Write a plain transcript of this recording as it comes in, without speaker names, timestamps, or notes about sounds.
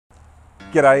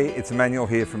G'day, it's Emmanuel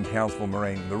here from Townsville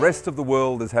Marine. The rest of the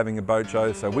world is having a boat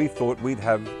show, so we thought we'd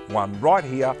have one right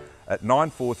here at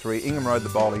 943 Ingham Road, the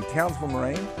Bowley, Townsville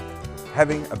Marine,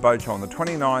 having a boat show on the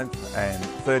 29th and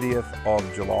 30th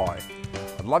of July.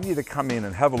 I'd love you to come in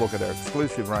and have a look at our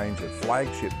exclusive range of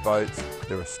Flagship boats.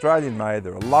 They're Australian made,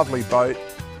 they're a lovely boat.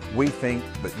 We think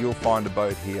that you'll find a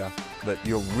boat here that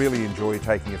you'll really enjoy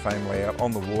taking your family out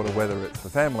on the water, whether it's for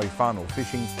family fun or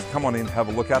fishing. Come on in, have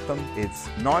a look at them. It's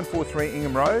 943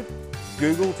 Ingham Road.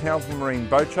 Google Townsville Marine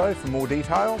Boat Show for more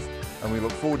details, and we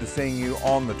look forward to seeing you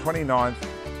on the 29th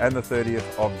and the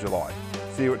 30th of July.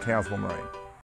 See you at Townsville Marine.